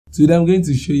Today I'm going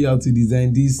to show you how to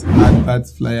design this advert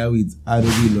flyer with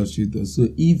Adobe Illustrator. So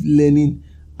if learning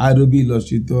Adobe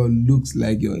Illustrator looks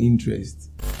like your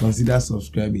interest, consider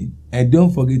subscribing, and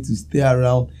don't forget to stay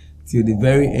around till the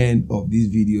very end of this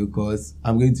video because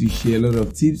I'm going to share a lot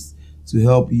of tips to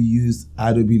help you use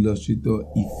Adobe Illustrator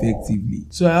effectively.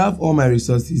 So I have all my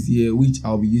resources here which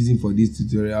I'll be using for this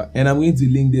tutorial, and I'm going to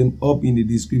link them up in the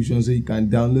description so you can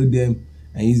download them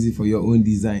and use it for your own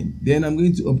design. Then I'm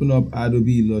going to open up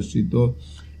Adobe Illustrator,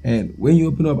 and when you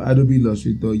open up Adobe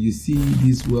Illustrator, you see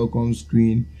this welcome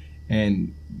screen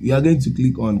and you are going to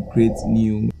click on create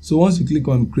new. So once you click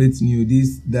on create new,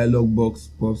 this dialog box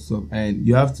pops up and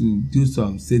you have to do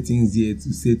some settings here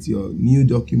to set your new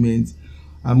document.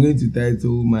 I'm going to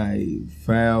title my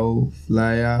file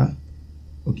flyer,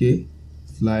 okay,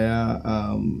 flyer,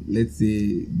 let's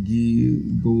say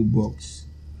Giggle Box.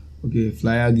 Okay,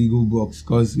 flyer Giggle Box,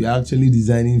 because we're actually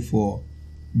designing for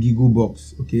Giggle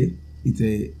Box. Okay, it's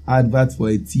a advert for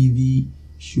a TV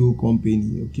show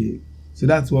company. Okay, so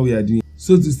that's what we are doing.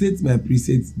 So to set my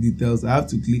preset details, I have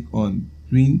to click on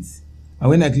print, and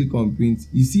when I click on print,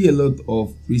 you see a lot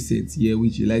of presets here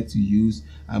which you like to use.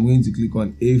 I'm going to click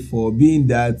on A4, being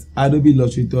that Adobe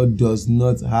Illustrator does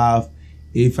not have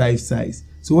A5 size.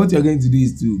 So what you're going to do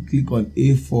is to click on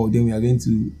A4, then we are going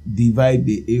to divide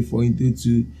the A4 into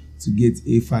two to get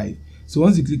A5. So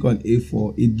once you click on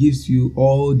A4, it gives you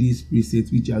all these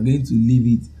presets which are going to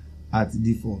leave it at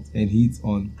default, and hit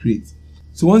on create.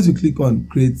 So once you click on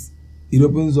create, it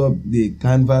opens up the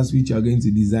canvas which you are going to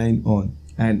design on,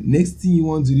 and next thing you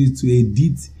want to do is to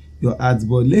edit your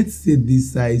artboard. Let's set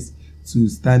this size to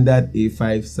standard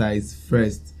A5 size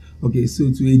first. Okay,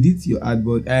 so to edit your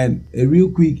artboard, and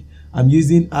real quick, I'm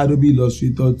using Adobe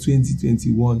Illustrator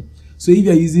 2021. So if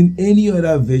you're using any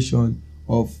other version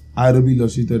of Adobe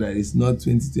Illustrator that is not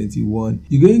 2021,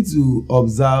 you're going to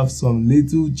observe some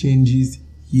little changes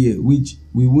here which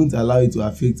we won't allow it to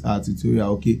affect our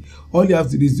tutorial. Okay, all you have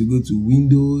to do is to go to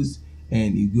Windows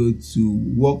and you go to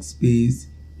Workspace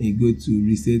and you go to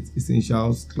Reset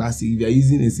Essentials Classic. If you are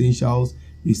using Essentials,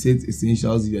 Reset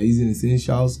Essentials. If you are using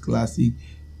Essentials Classic,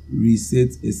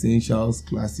 Reset Essentials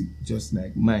Classic, just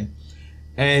like mine.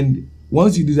 And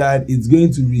once you do that, it's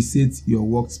going to reset your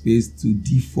workspace to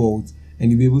default, and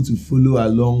you'll be able to follow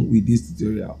along with this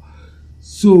tutorial.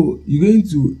 So you're going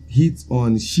to hit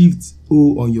on Shift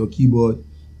O on your keyboard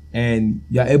and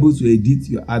you're able to edit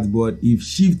your artboard. If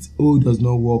Shift O does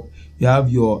not work, you have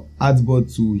your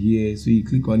artboard tool here, so you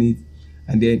click on it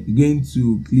and then you're going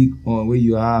to click on where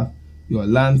you have your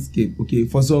landscape. Okay,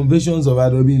 for some versions of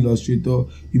Adobe Illustrator,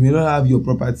 you may not have your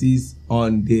properties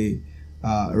on the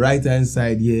right hand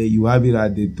side here, you have it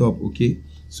at the top. Okay,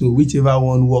 so whichever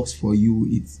one works for you,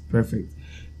 it's perfect.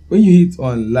 When you hit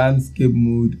on landscape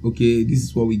mode, okay, this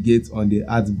is what we get on the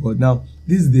artboard. Now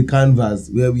this is the canvas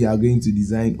where we are going to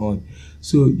design on.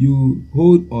 So you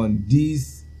hold on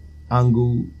this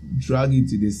angle, drag it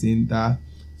to the center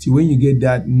till when you get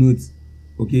that note,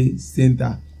 okay,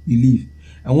 center, you leave.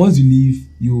 And once you leave,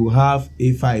 you have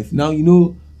A5. Now you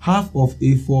know half of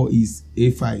A4 is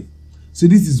A5, so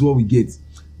this is what we get.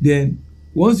 Then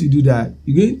once you do that,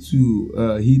 you're going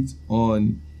to hit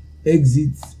on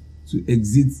exit to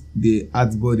exit the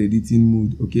artboard editing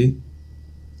mode. Okay,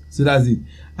 so that's it.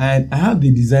 And I have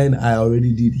the design I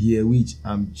already did here, which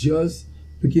I'm just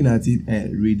looking at it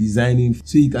and redesigning,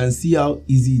 so you can see how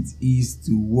easy it is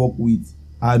to work with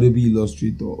Adobe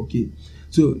Illustrator. Okay,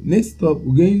 so next up,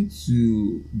 we're going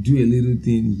to do a little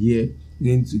thing here. We're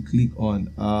going to click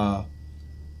on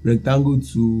rectangle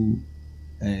tool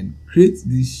and create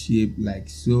this shape like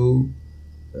so.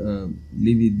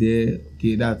 Leave it there.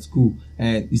 Okay, that's cool.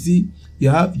 And you see, you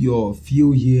have your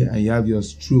fill here and you have your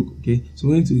stroke. Okay, so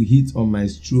I'm going to hit on my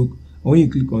stroke, and when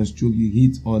you click on stroke, you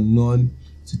hit on none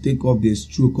to take off the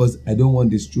stroke because I don't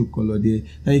want the stroke color there.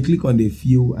 Now you click on the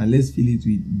fill and let's fill it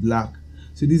with black.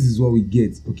 So this is what we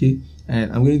get. Okay,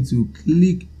 and I'm going to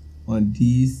click on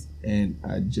this and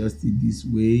adjust it this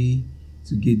way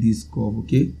to get this curve.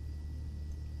 Okay,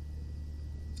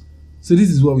 so this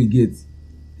is what we get,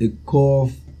 a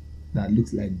curve that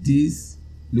looks like this.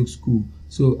 Looks cool.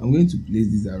 So I'm going to place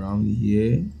this around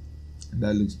here.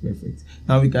 That looks perfect.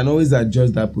 Now we can always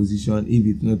adjust that position if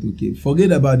it's not okay.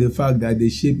 Forget about the fact that the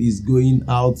shape is going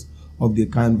out of the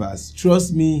canvas.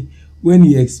 Trust me, when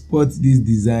you export this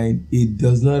design, it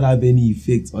does not have any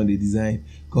effect on the design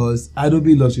because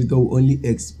Adobe Illustrator will only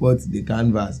export the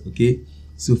canvas. Okay,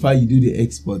 so far you do the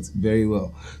export very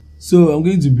well. So I'm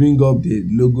going to bring up the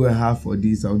logo I have for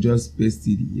this. I'll just paste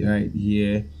it right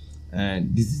here,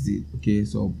 and this is it. Okay,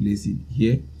 so I'll place it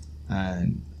here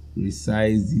and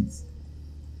resize it.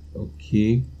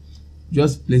 Okay,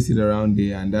 just place it around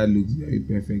there, and that looks very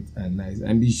perfect and nice.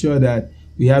 And be sure that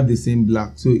we have the same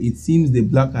black. So it seems the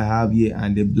black I have here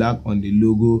and the black on the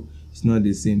logo is not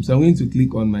the same. So I'm going to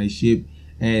click on my shape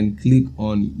and click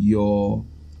on your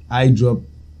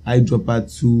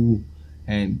eyedropper tool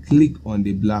and click on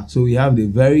the black. So we have the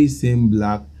very same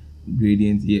black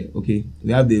gradient here. Okay,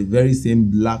 we have the very same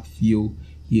black feel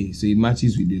here, so it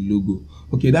matches with the logo.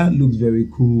 Okay, that looks very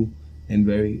cool and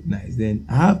very nice. Then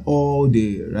I have all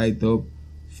the write-up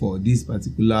for this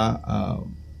particular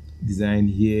design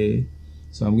here,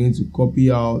 so I'm going to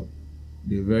copy out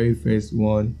the very first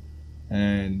one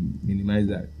and minimize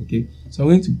that. Okay, so I'm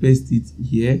going to paste it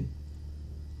here.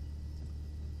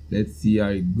 Let's see how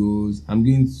it goes. I'm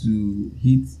going to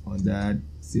hit on that,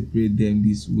 separate them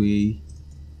this way.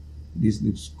 This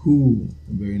looks cool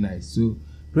and very nice. So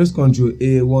press Ctrl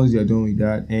A once you're done with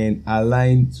that and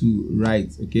align to right.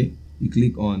 Okay, you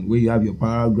click on where you have your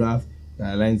paragraph,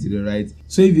 align to the right.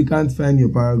 So if you can't find your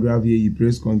paragraph here, you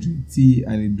press Ctrl T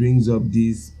and it brings up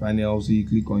this panel. So you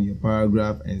click on your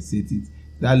paragraph and set it.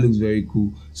 That looks very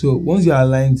cool. So once you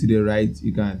align to the right,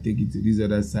 you can take it to this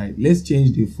other side. Let's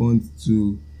change the font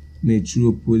to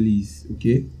Metropolis.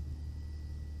 Okay,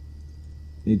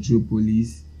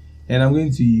 Metropolis, and I'm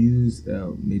going to use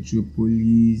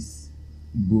Metropolis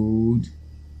bold.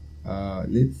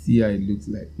 Let's see how it looks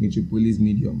like. Metropolis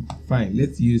medium. Fine,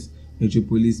 let's use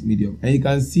Metropolis medium. And you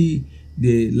can see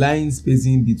the line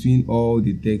spacing between all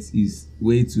the text is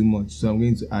way too much, so I'm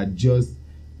going to adjust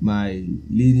my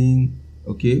leading.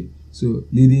 Okay, so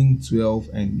leading 12,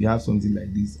 and you have something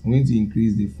like this. I'm going to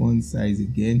increase the font size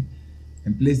again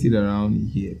and place it around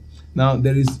here. Now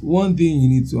there is one thing you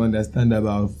need to understand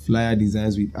about flyer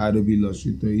designs with Adobe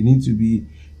Illustrator. You need to be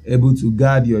able to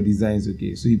guard your designs.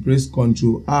 Okay, so you press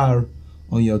Ctrl R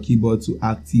on your keyboard to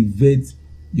activate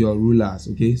your rulers.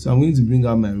 Okay, so I'm going to bring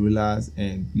out my rulers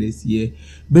and place here.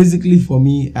 Basically for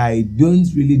me, I don't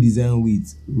really design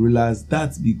with rulers.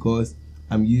 That's because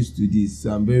I'm used to this,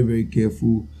 so I'm very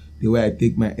careful the way I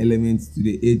take my elements to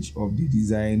the edge of the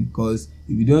design, because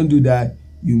if you don't do that,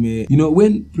 you may,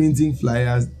 when printing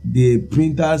flyers, the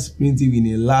printers print it in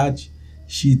a large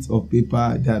sheet of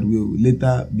paper that will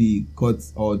later be cut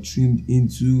or trimmed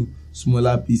into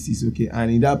smaller pieces. Okay,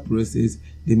 and in that process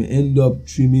they may end up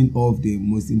trimming off the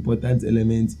most important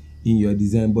elements in your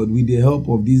design. But with the help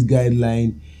of this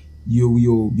guideline, you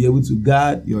will be able to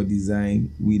guard your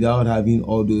design without having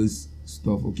all those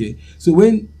stuff. Okay, so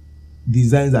when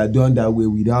designs are done that way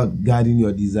without guarding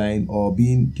your design or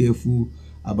being careful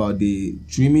about the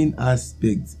trimming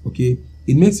aspect, okay,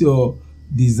 it makes your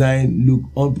design look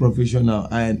unprofessional,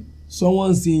 and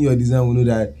someone seeing your design will know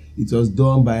that it was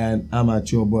done by an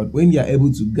amateur. But when you are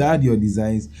able to guard your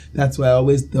designs, that's why I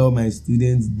always tell my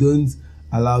students, don't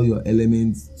allow your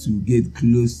elements to get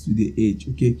close to the edge.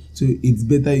 Okay, so it's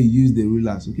better you use the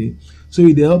rulers. Okay, so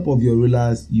with the help of your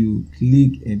rulers, you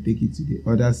click and take it to the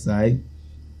other side.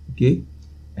 Okay,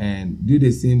 and do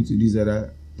the same to this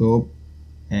other top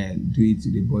and do it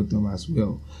to the bottom as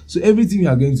well. So everything you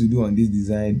are going to do on this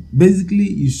design, basically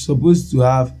you're supposed to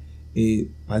have a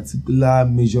particular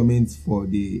measurement for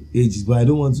the edges, but I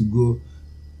don't want to go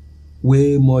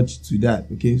way much to that.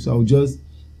 Okay, so I'll just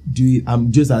do it.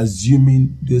 I'm just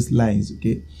assuming those lines.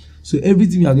 Okay, so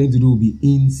everything you are going to do will be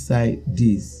inside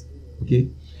this. Okay,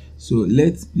 so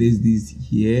let's place this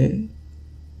here.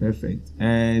 Perfect.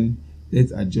 And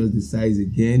let's adjust the size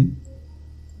again.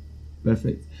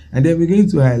 Perfect. And then we're going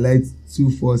to highlight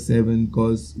 247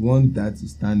 because we want that to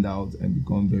stand out and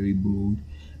become very bold.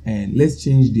 And let's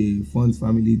change the font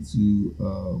family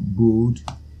to bold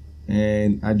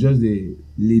and adjust the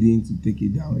leading to take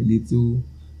it down a little.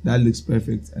 That looks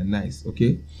perfect and nice.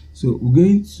 Okay, so we're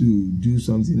going to do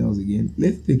something else again.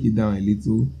 Let's take it down a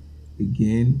little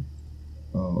again.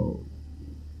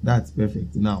 That's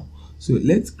perfect. Now, so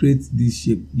let's create this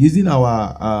shape using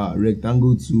our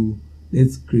rectangle tool.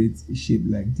 Let's create a shape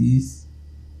like this.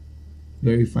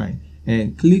 Very fine.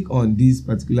 And click on this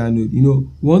particular node. We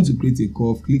want to create a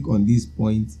curve. Click on this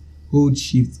point, hold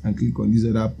shift and click on this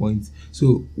other point.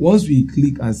 So once we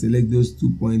click and select those 2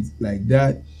 points like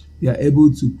that, we are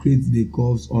able to create the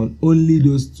curves on only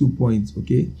those 2 points.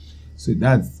 Okay, so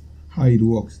that's how it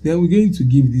works. Then we're going to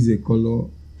give this a color.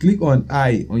 Click on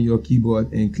I on your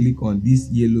keyboard and click on this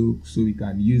yellow so we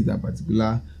can use that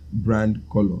particular brand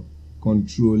color.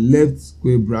 Control left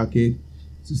square bracket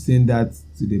to send that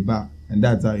to the back, and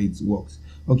that's how it works.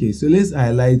 Okay, so let's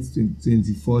highlight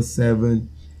 24/7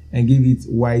 and give it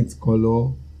white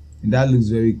color, and that looks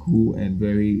very cool and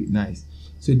very nice.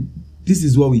 So this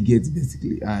is what we get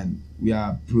basically, and we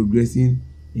are progressing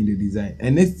in the design.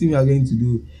 And next thing we are going to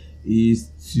do is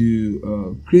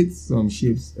to create some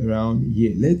shapes around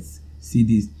here. Let's see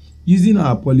this. Using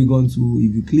our polygon tool,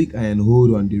 if you click and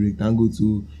hold on the rectangle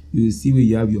tool, you will see where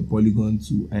you have your polygon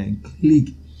tool and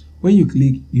click. When you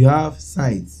click, you have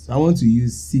sides. I want to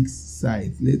use 6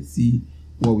 sides. Let's see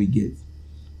what we get.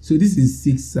 So this is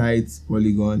 6 sides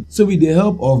polygon. So with the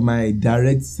help of my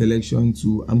direct selection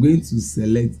tool, I'm going to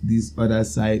select this other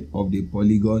side of the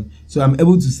polygon. So I'm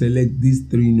able to select these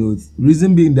 3 nodes.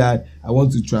 Reason being that I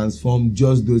want to transform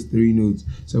just those 3 nodes.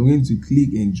 So I'm going to click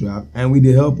and drag, and with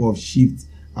the help of shift,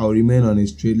 I'll remain on a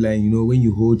straight line. You know, when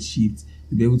you hold shift,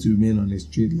 you'll be able to remain on a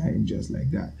straight line just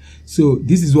like that. So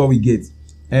this is what we get.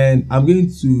 And I'm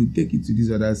going to take it to this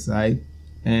other side,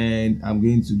 and I'm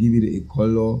going to give it a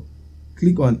color.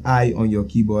 Click on I on your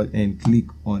keyboard and click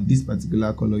on this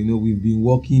particular color. You know, we've been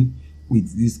working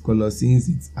with this color since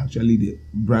it's actually the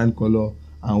brand color,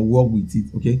 and work with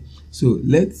it. Okay, so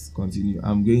let's continue.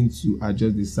 I'm going to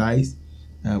adjust the size.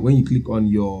 When you click on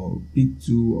your pick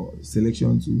tool or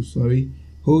selection tool, sorry,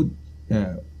 hold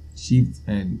shift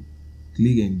and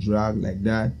click and drag like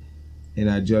that, and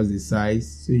adjust the size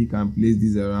so you can place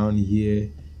this around here.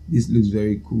 This looks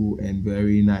very cool and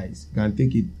very nice. You can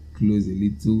take it close a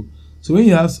little. So when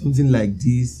you have something like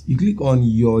this, you click on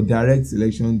your direct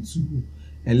selection tool,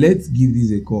 and let's give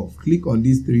this a curve. Click on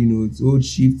these 3 nodes, hold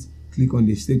shift, click on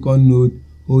the second node,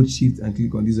 hold shift and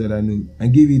click on this other node,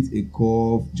 and give it a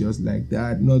curve just like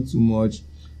that. Not too much,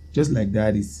 just like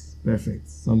that is perfect.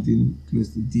 Something close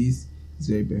to this is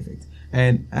very perfect.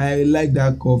 And I like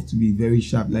that curve to be very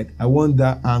sharp. Like, I want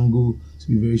that angle to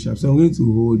be very sharp. So I'm going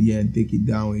to hold here and take it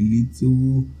down a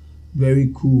little. Very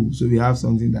cool. So we have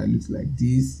something that looks like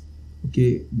this.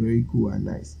 Okay, very cool and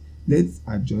nice. Let's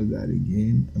adjust that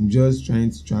again. I'm just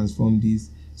trying to transform this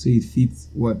so it fits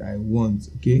what I want.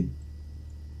 Okay,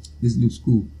 this looks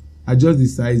cool. Adjust the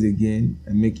size again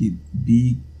and make it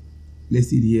big.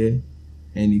 Place it here,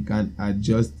 and you can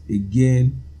adjust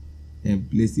again and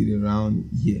place it around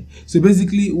here. So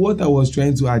basically what I was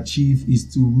trying to achieve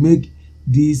is to make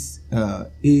this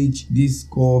edge, this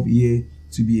curve here,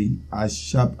 to be as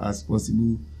sharp as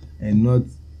possible and not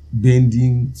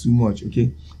bending too much.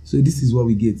 Okay, so this is what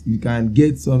we get. If you can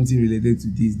get something related to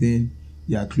this, then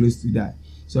you are close to that.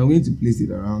 So I'm going to place it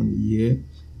around here,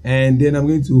 and then I'm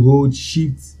going to hold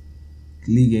shift,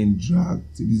 click and drag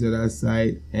to this other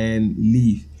side and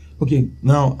leave. Okay,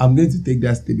 now I'm going to take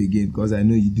that step again because I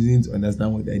know you didn't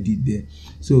understand what I did there.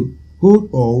 So hold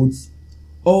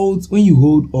Alt. When you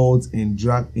hold Alt and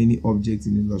drag any object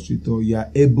in Illustrator, you are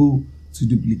able to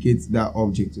duplicate that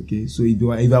object. Okay, so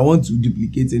if I want to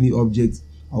duplicate any object,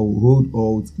 I will hold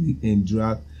Alt, click and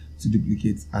drag to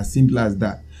duplicate. As simple as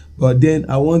that. But then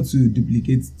I want to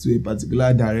duplicate to a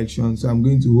particular direction, so I'm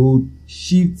going to hold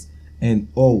Shift and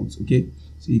Alt. Okay,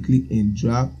 so you click and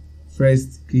drag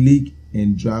first, click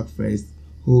and drag first,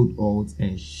 hold Alt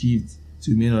and Shift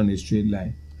to remain on a straight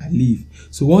line and leave.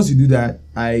 So once you do that,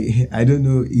 I don't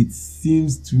know, it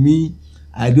seems to me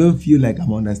I don't feel like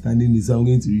I'm understanding this, so I'm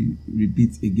going to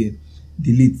repeat again.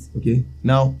 Delete. Okay,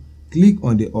 now click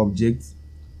on the object,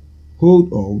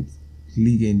 hold Alt,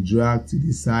 click and drag to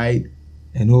the side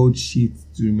and hold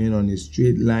Shift to remain on a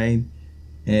straight line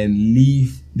and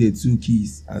leave the 2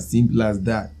 keys. As simple as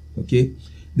that. Okay,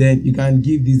 then you can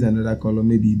give this another color,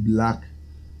 maybe black,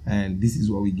 and this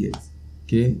is what we get.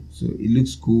 Okay, so it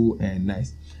looks cool and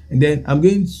nice. And then I'm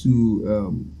going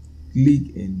to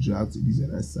click and drag to this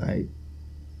other side,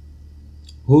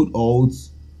 hold Alt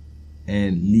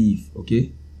and leave.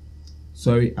 Okay,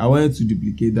 sorry, I wanted to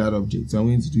duplicate that object, so I'm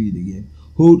going to do it again.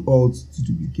 Hold Alt to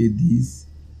duplicate this,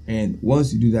 and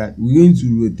once you do that, we're going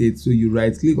to rotate. So you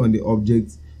right click on the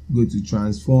object, go to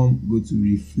transform, go to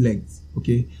reflect.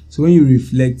 Okay, so when you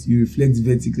reflect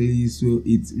vertically, so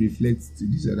it reflects to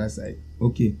this other side.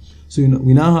 Okay, so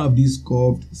we now have this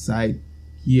curved side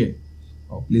here.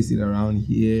 I'll place it around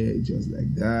here just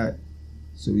like that,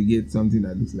 so we get something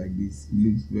that looks like this. It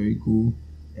looks very cool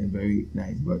and very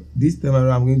nice. But this time around,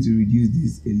 I'm going to reduce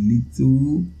this a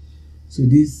little, so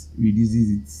this reduces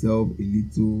itself a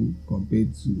little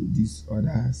compared to this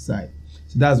other side.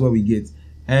 So that's what we get.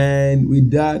 And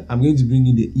with that, I'm going to bring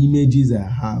in the images I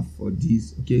have for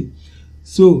this. Okay,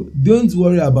 so don't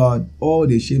worry about all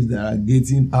the shapes that are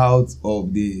getting out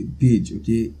of the page.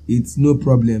 Okay, it's no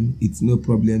problem,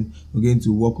 we're going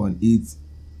to work on it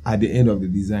at the end of the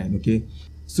design. Okay,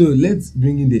 so let's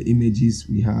bring in the images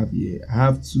we have here. I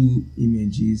have 2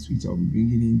 images which I'll be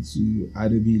bringing into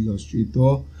Adobe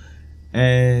Illustrator,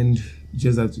 and you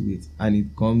just have to wait and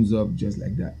it comes up just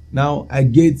like that. Now I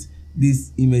get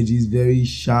this image is very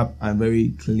sharp and very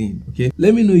clean. Okay,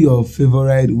 let me know your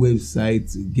favorite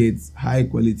website to get high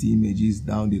quality images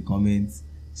down the comments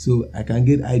so I can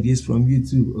get ideas from you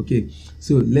too. Okay,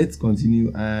 so let's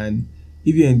continue. And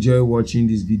if you enjoy watching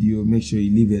this video, make sure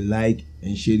you leave a like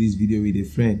and share this video with a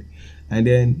friend, and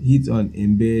then hit on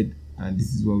embed, and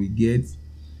this is what we get.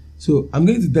 So I'm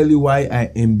going to tell you why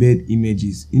I embed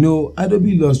images. You know,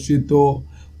 Adobe Illustrator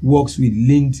works with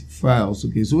linked files.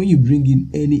 Okay, so when you bring in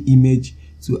any image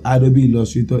to Adobe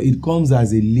Illustrator, it comes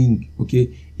as a link.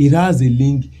 Okay, it has a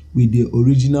link with the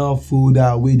original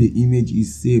folder where the image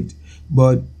is saved.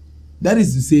 But that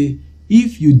is to say,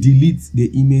 if you delete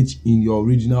the image in your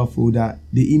original folder,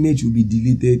 the image will be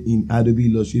deleted in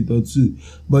Adobe Illustrator too.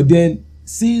 But then,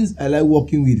 since I like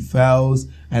working with files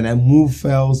and I move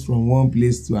files from one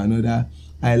place to another,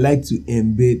 I like to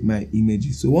embed my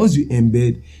images. So once you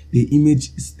embed, the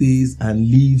image stays and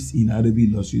lives in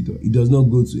Adobe Illustrator. It does not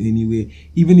go to anywhere.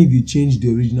 Even if you change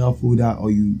the original folder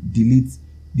or you delete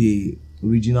the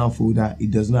original folder,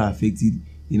 it does not affect it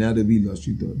in Adobe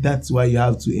Illustrator. That's why you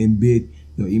have to embed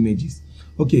your images.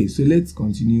 Okay, so let's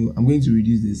continue. I'm going to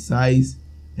reduce the size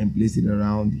and place it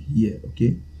around here.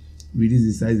 Okay, reduce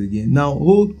the size again. Now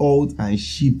hold Alt and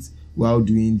Shift while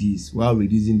doing this, while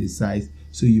reducing the size,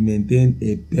 so you maintain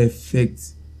a perfect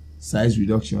size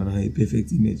reduction and a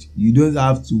perfect image. You don't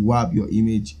have to warp your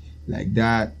image like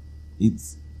that. It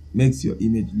makes your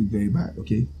image look very bad.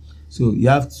 Okay, so you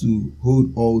have to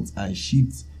hold Alt and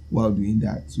Shift while doing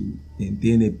that to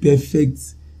maintain a perfect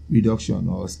reduction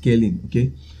or scaling.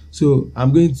 Okay, so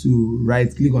I'm going to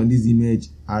right click on this image,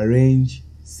 arrange,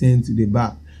 send to the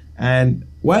back. And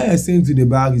why I send to the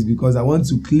back is because I want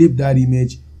to clip that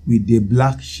image with the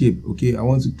black shape. Okay, I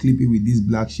want to clip it with this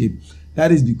black shape.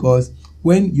 That is because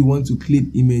when you want to clip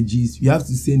images, you have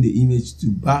to send the image to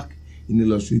back in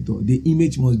Illustrator. The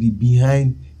image must be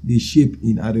behind the shape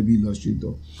in Adobe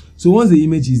Illustrator. So once the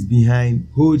image is behind,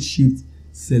 hold Shift,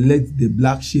 select the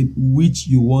black shape which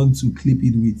you want to clip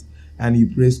it with, and you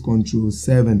press Ctrl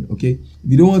 7. Okay,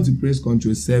 if you don't want to press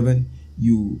Ctrl 7,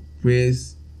 you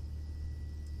press,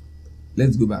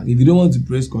 let's go back. If you don't want to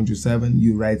press Ctrl 7,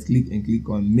 you right click and click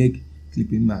on make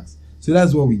clipping marks. So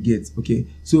that's what we get. Okay,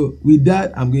 so with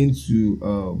that, I'm going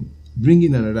to bring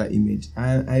in another image,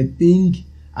 and I think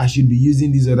I should be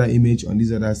using this other image on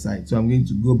this other side. So I'm going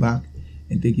to go back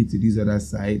and take it to this other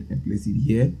side and place it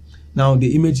here. Now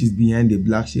the image is behind the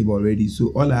black shape already, so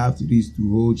all I have to do is to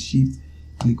hold Shift,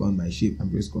 click on my shape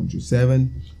and press Ctrl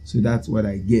 7. So that's what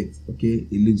I get. Okay,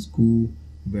 it looks cool,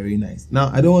 very nice.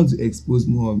 Now I don't want to expose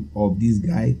more of this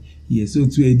guy here, so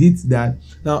to edit that,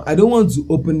 now I don't want to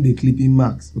open the clipping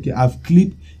marks. Okay, I've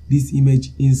clipped this image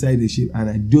inside the shape and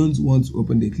I don't want to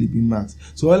open the clipping marks.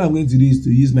 So all I'm going to do is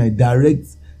to use my direct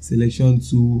selection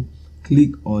tool,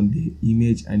 click on the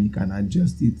image, and you can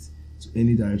adjust it to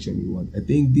any direction you want. I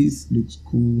think this looks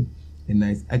cool and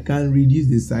nice. I can reduce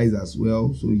the size as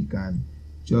well, so you can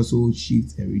just hold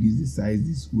Shift and reduce the size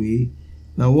this way.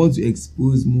 Now I want to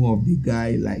expose more of the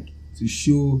guy, like to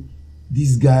show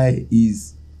this guy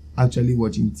is actually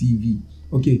watching TV.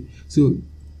 Okay, so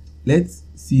let's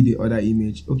see the other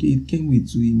image. Okay, it came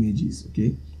with 2 images.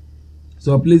 Okay,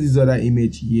 so I'll place this other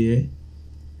image here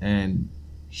and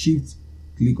Shift,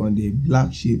 click on the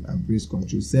black shape and press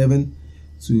Ctrl 7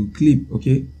 to clip.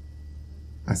 Okay,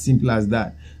 as simple as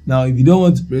that. Now if you don't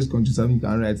want to press Ctrl 7, you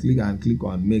can right click and click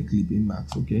on make clipping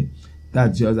marks. Okay,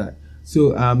 that's just that.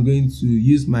 So I'm going to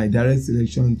use my direct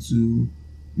selection to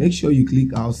make sure you click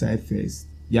outside first.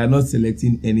 You are not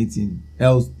selecting anything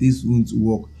else, this won't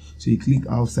work. So you click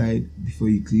outside before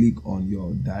you click on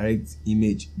your direct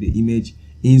image, the image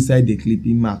inside the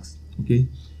clipping marks. Okay,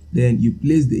 then you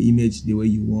place the image the way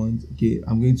you want. Okay,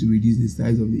 I'm going to reduce the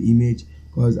size of the image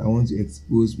because I want to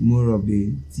expose more of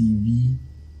the TV,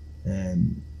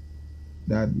 and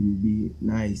that will be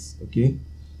nice. Okay,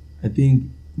 I think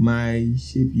my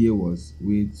shape here was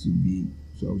way too big,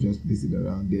 so I'll just place it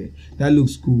around there. That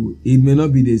looks cool. It may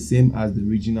not be the same as the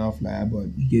original flyer, but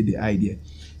you get the idea.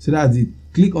 So that's it.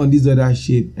 Click on this other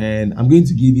shape and I'm going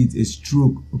to give it a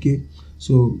stroke. Okay,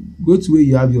 so go to where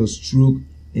you have your stroke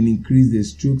and increase the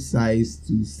stroke size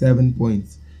to 7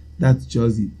 points. That's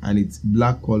just it, and it's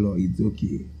black color. It's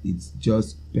okay, it's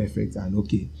just perfect and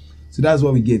okay. So that's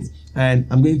what we get. And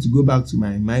I'm going to go back to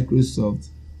my Microsoft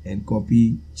and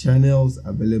copy channels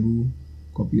available,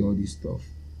 copy all this stuff,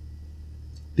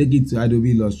 take it to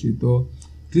Adobe Illustrator,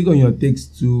 click on your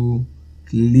text tool,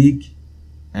 click,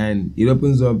 and it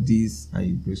opens up this, and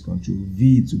you press Ctrl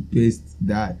V to paste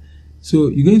that. So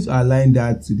you're going to align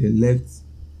that to the left.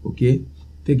 Okay,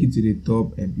 take it to the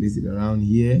top and place it around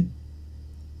here,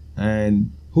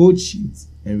 and hold Shift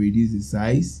and reduce the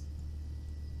size,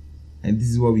 and this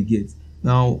is what we get.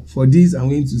 Now for this, I'm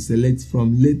going to select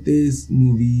from latest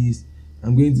movies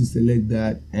I'm going to select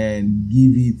that and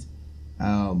give it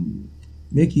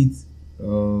make it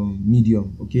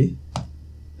medium. Okay,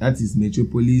 that is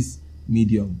Metropolis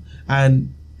medium.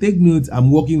 And take note,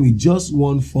 I'm working with just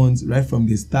one font right from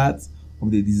the start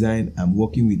of the design. I'm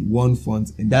working with one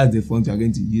font, and that's the font you're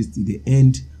going to use to the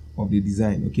end of the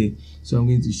design. Okay, so I'm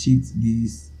going to shift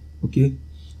this. Okay,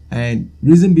 and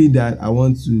reason being that I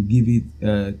want to give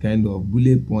it kind of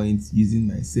bullet points using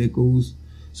my circles.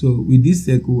 So with this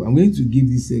circle, I'm going to give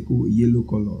this circle a yellow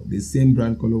color, the same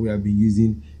brand color we have been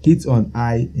using. Hit on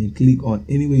I and click on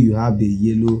anywhere you have the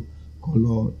yellow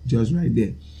color, just right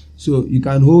there. So you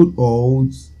can hold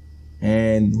Alt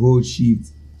and hold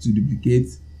Shift to duplicate.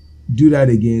 Do that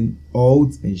again,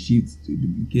 Alt and Shift to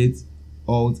duplicate,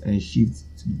 Alt and Shift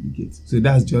to duplicate. So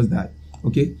that's just that.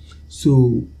 Okay,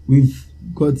 so we've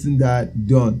gotten that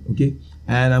done. Okay,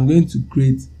 and I'm going to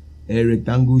create a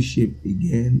rectangle shape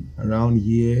again around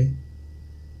here.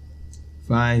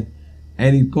 Fine,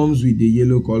 and it comes with the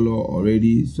yellow color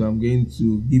already, so I'm going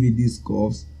to give it these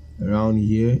curves around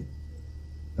here.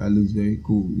 That looks very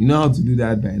cool. You know how to do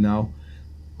that by now.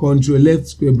 Control left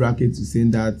square bracket to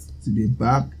send that to the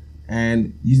back,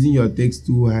 and using your text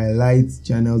tool, highlight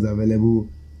channels available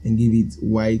and give it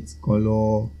white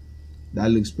color. That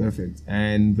looks perfect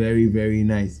and very, very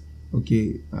nice.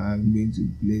 Okay, I'm going to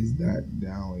place that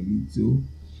down a little.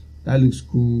 That looks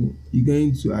cool. You're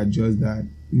going to adjust that.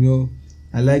 You know,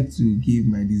 I like to give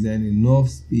my design enough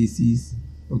spaces.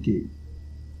 Okay,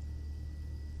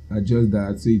 adjust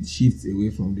that so it shifts away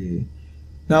from there.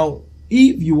 Now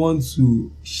if you want to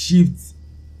shift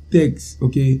text,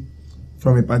 okay,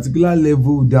 from a particular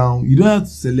level down, you don't have to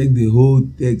select the whole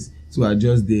text to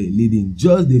adjust the leading.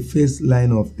 Just the first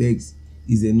line of text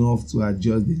is enough to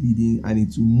adjust the leading, and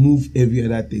it will move every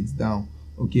other text down.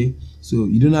 Okay, so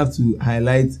you don't have to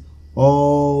highlight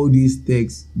all these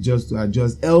text just to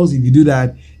adjust, else if you do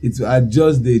that, it will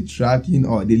adjust the tracking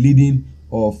or the leading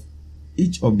of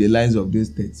each of the lines of those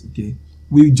text. Okay,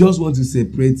 we just want to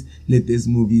separate latest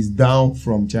movies down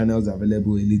from channels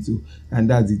available a little, and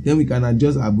that's it. Then we can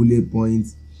adjust our bullet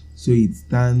points so it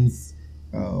stands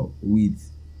with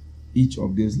each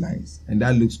of those lines, and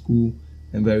that looks cool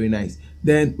and very nice.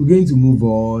 Then we're going to move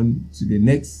on to the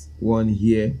next one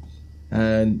here,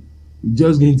 and we're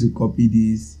just going to copy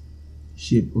this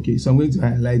shape. Okay, so I'm going to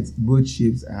highlight both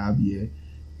shapes I have here,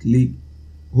 click,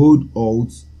 hold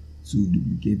Alt to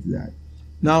duplicate that.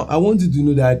 Now I want you to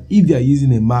know that if you are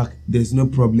using a Mac, there's no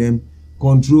problem.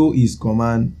 Control is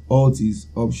command, Alt is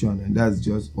option, and that's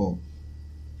just all.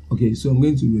 Okay, so I'm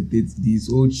going to rotate this,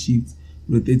 hold Shift,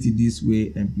 rotate it this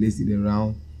way and place it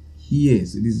around here.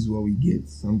 So this is what we get,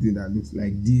 something that looks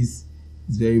like this.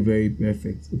 It's very, very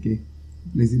perfect. Okay,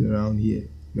 place it around here.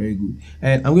 Very good.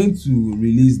 And I'm going to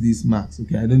release this mask.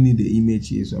 Okay, I don't need the image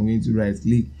here, so I'm going to right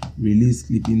click, release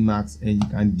clipping mask, and you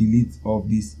can delete off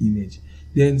this image.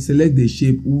 Then select the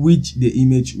shape which the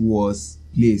image was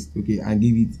placed, okay, and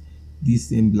give it this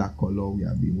same black color we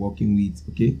have been working with.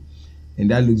 Okay,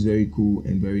 and that looks very cool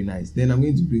and very nice. Then I'm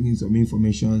going to bring in some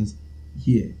informations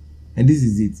here, and this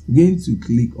is it. We're going to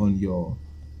click on your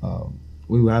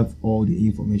where we have all the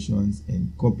informations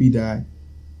and copy that,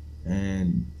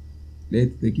 and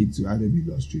let's take it to Adobe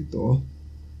Illustrator.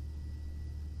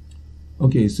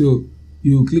 Okay, so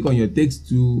you click on your text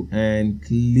tool and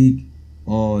click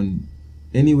on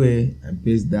anywhere and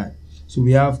paste that. So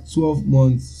we have 12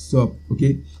 months sub.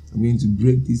 Okay, I'm going to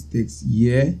break this text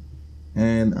here,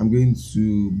 and I'm going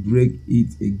to break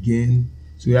it again,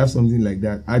 so we have something like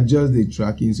that. Adjust the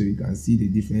tracking so you can see the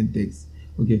different text.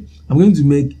 Okay, I'm going to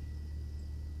make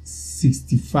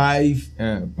 65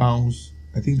 pounds.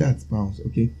 I think that's pounds.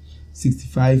 Okay,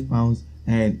 65 pounds,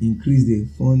 and increase the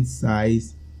font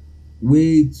size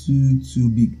way too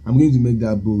big. I'm going to make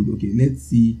that bold. Okay, let's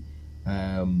see.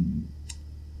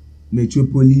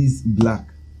 Metropolis black.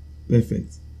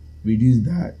 Perfect. Reduce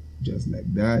that just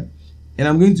like that, and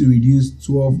I'm going to reduce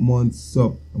 12 months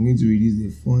sub. I'm going to reduce the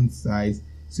font size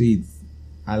so it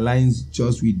aligns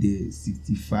just with the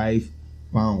 65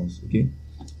 pounds. Okay,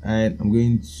 and I'm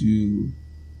going to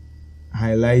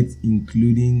highlight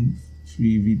including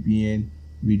free VPN,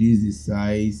 reduce the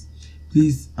size.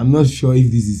 Please, I'm not sure if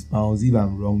this is pounds. If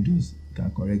I'm wrong, just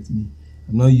can correct me.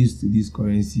 I'm not used to this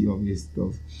currency of this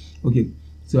stuff. Okay,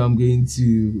 so I'm going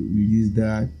to reduce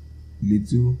that a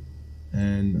little,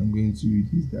 and I'm going to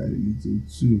reduce that a little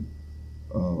too.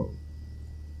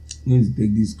 I'm going to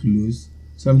take this close.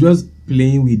 So I'm just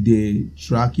playing with the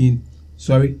tracking.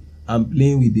 Sorry, I'm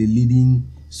playing with the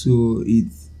leading so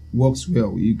it works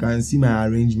well. You can see my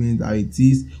arrangement how it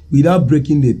is without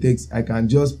breaking the text. I can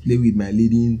just play with my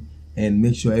leading and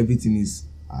make sure everything is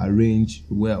arranged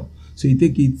well. So you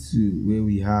take it to where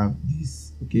we have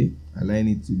this, okay, align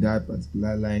it to that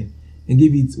particular line and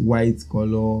give it white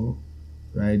color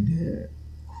right there.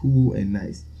 Cool and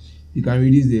nice. You can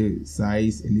reduce the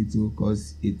size a little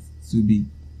because it's too big.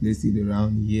 Let's see it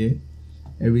around here.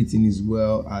 Everything is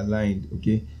well aligned.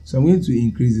 Okay, so I'm going to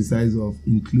increase the size of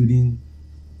including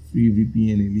free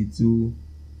VPN a little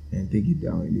and take it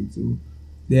down a little.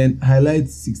 Then highlight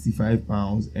 65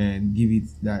 pounds and give it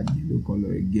that yellow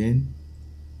color again.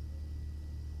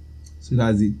 So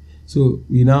that's it. So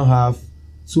we now have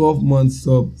 12 months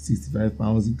sub 65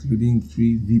 pounds including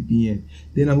free VPN.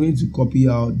 Then I'm going to copy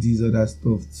out these other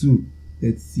stuff too.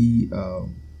 Let's see,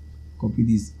 copy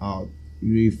this out.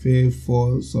 Refer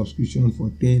for subscription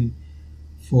for 10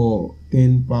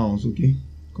 pounds. Okay,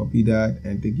 copy that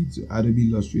and take it to Adobe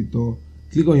Illustrator.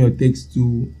 Click on your text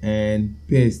tool and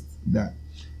paste that.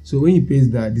 So when you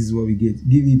paste that, this is what we get.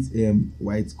 Give it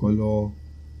white color,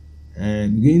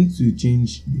 and we're going to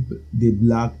change the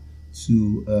black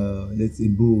to let's say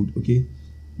bold. Okay,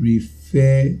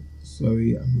 refer,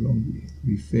 sorry, I'm wrong here.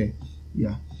 Refer,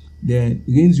 yeah. Then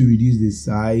we're going to reduce the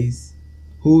size.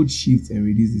 Hold shift and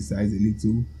reduce the size a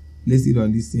little. Place it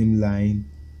on this same line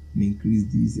and increase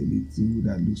this a little.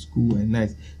 That looks cool and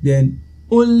nice. Then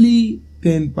only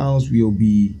 10 pounds will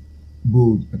be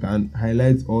bold. I can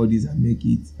highlight all this and make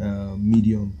it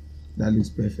medium. That looks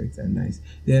perfect and nice.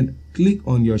 Then click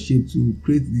on your shape to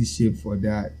create this shape for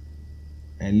that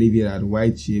and leave it at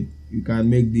white shape. You can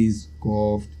make this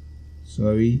curved.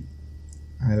 Sorry,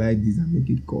 highlight this and make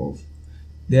it curved.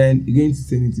 Then you're going to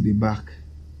send it to the back.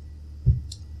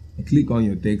 Click on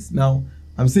your text. Now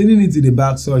I'm sending it to the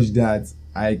back such that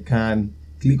I can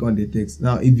click on the text.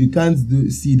 Now if you can't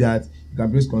see that, you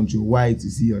can press Ctrl Y to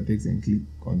see your text and click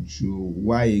Ctrl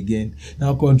Y again.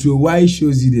 Now Ctrl Y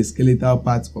shows you the skeletal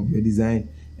part of your design,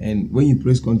 and when you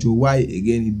press Ctrl Y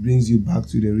again, it brings you back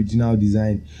to the original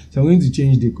design. So I'm going to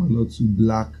change the color to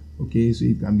black, okay, so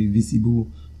it can be visible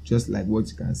just like what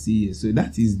you can see here. So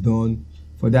that is done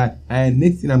for that. And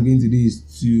next thing I'm going to do is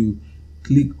to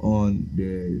click on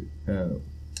the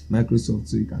Microsoft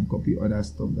so you can copy other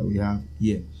stuff that we have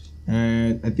here.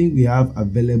 And I think we have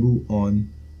available on,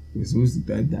 we're supposed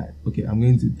to type that. Okay, I'm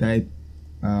going to type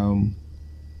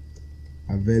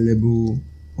available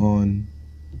on,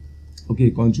 okay,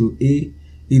 Control A.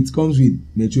 It comes with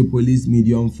Metropolis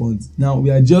medium font. Now we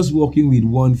are just working with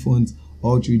one font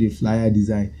all through the flyer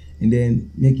design, and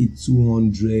then make it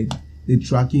 200, the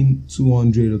tracking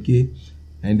 200, okay,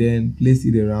 and then place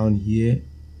it around here.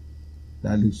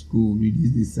 That looks cool.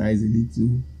 Reduce the size a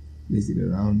little, place it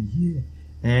around here.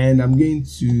 And I'm going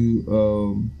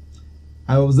to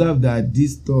I observe that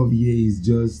this stuff here is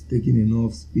just taking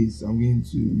enough space, so I'm going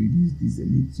to reduce this a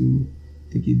little,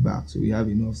 take it back so we have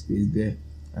enough space there,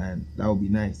 and that will be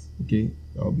nice. Okay,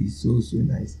 that will be so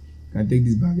nice. You can take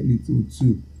this back a little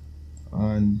too,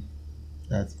 and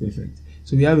that's perfect.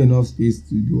 So we have enough space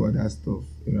to do other stuff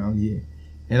around here.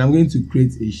 And I'm going to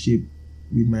create a shape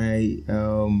with my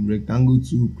rectangle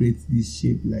tool. Create this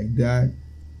shape like that,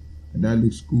 and that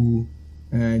looks cool.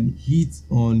 And hit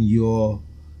on your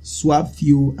swap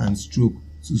fill and stroke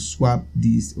to swap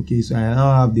this. Okay, so I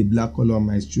now have the black color on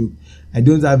my stroke. I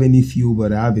don't have any fill,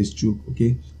 but I have a stroke.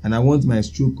 Okay, and I want my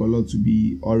stroke color to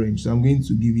be orange, so I'm going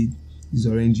to give it this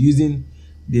orange using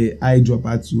the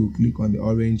eyedropper to click on the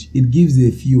orange. It gives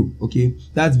a fill. Okay,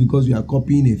 that's because we are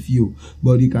copying a fill,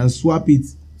 but you can swap it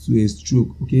to a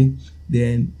stroke. Okay,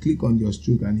 then click on your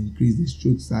stroke and increase the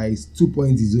stroke size. 2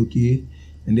 points is okay.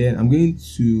 And then I'm going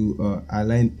to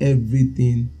align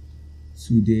everything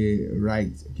to the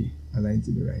right. Okay, align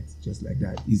to the right, just like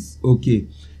that. It's okay.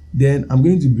 Then I'm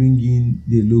going to bring in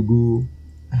the logo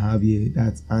I have here.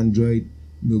 That's Android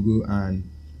logo and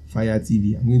Fire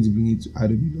TV. I'm going to bring it to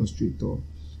Adobe Illustrator,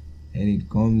 and it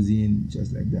comes in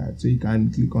just like that. So you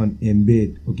can click on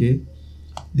embed. Okay,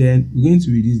 then we're going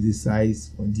to reduce the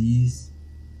size for these.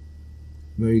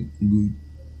 Very good.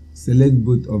 Select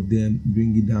both of them,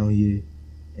 bring it down here,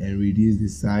 and reduce the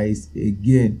size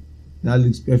again. That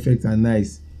looks perfect and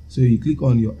nice. So you click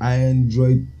on your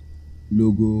Android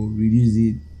logo, reduce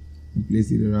it and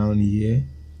place it around here.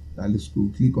 That looks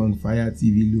cool. Click on Fire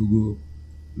TV logo,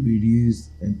 reduce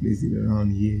and place it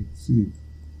around here too.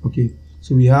 Okay,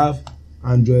 so we have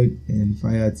Android and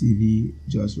Fire TV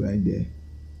just right there.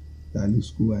 That looks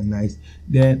cool and nice.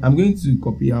 Then I'm going to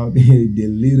copy out the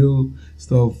little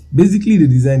stuff. Basically the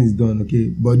design is done, okay,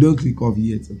 but don't click off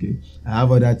yet. Okay, I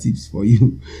have other tips for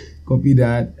you. Copy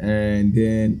that, and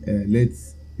then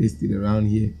let's paste it around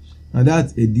here. Now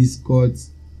that's a Discord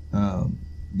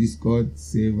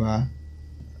saver.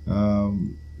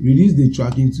 Reduce the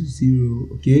tracking to 0.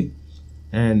 Okay,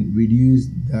 and reduce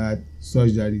that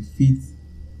such that it fits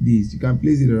this. You can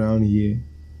place it around here.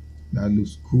 That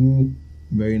looks cool,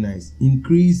 very nice.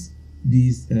 Increase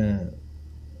this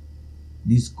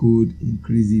this code,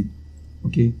 increase it.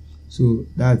 Okay, so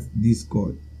that's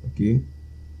Discord. Okay,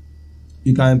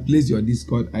 you can place your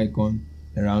Discord icon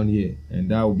around here,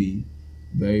 and that will be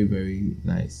very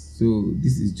nice. So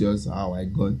this is just how I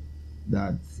got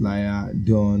that flyer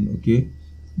done. Okay,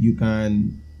 you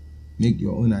can make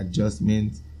your own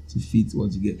adjustments to fit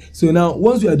what you get. So now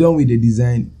once we are done with the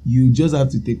design, you just have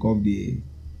to take off the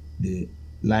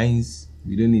lines.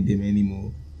 We don't need them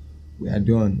anymore. We are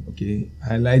done. Okay,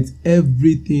 highlight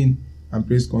everything and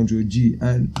press Ctrl G,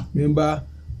 and remember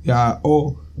we are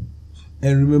all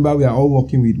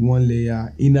working with one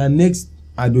layer. In our next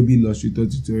Adobe Illustrator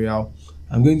tutorial,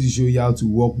 I'm going to show you how to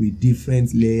work with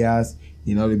different layers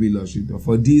in Adobe Illustrator.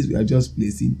 For this, we are just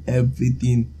placing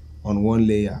everything on one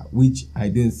layer, which I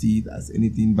don't see it as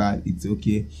anything bad. It's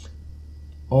okay,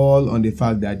 all on the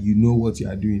fact that you know what you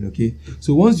are doing. Okay,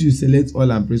 so once you select all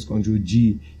and press Ctrl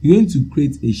G, you're going to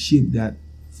create a shape that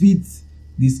fits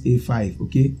this A5.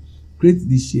 Okay, create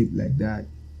this shape like that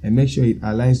and make sure it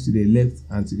aligns to the left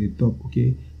and to the top.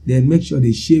 Okay, then make sure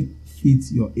the shape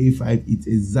fits your A5. It's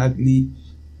exactly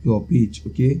your page.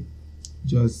 Okay,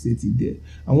 just set it there,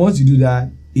 and once you do that,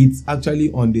 it's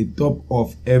actually on the top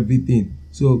of everything.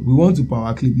 So we want to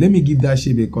power clip. Let me give that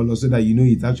shape a color so that you know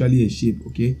it's actually a shape.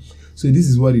 Okay, so this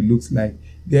is what it looks like.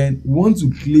 Then we want to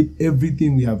clip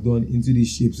everything we have done into this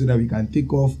shape so that we can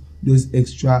take off those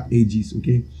extra edges.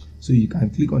 Okay, so you can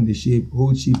click on the shape,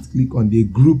 hold shift, click on the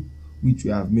group which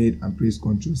we have made, and press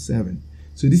Ctrl 7.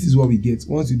 So this is what we get.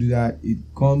 Once you do that, it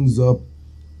comes up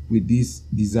with this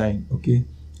design. Okay,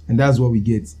 and that's what we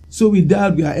get. So with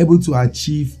that, we are able to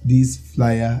achieve this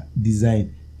flyer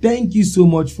design. Thank you so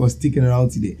much for sticking around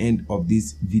to the end of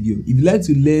this video. If you'd like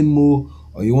to learn more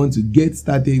or you want to get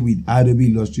started with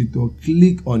Adobe Illustrator,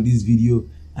 click on this video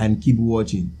and keep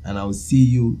watching, and I'll see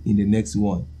you in the next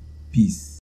one. Peace.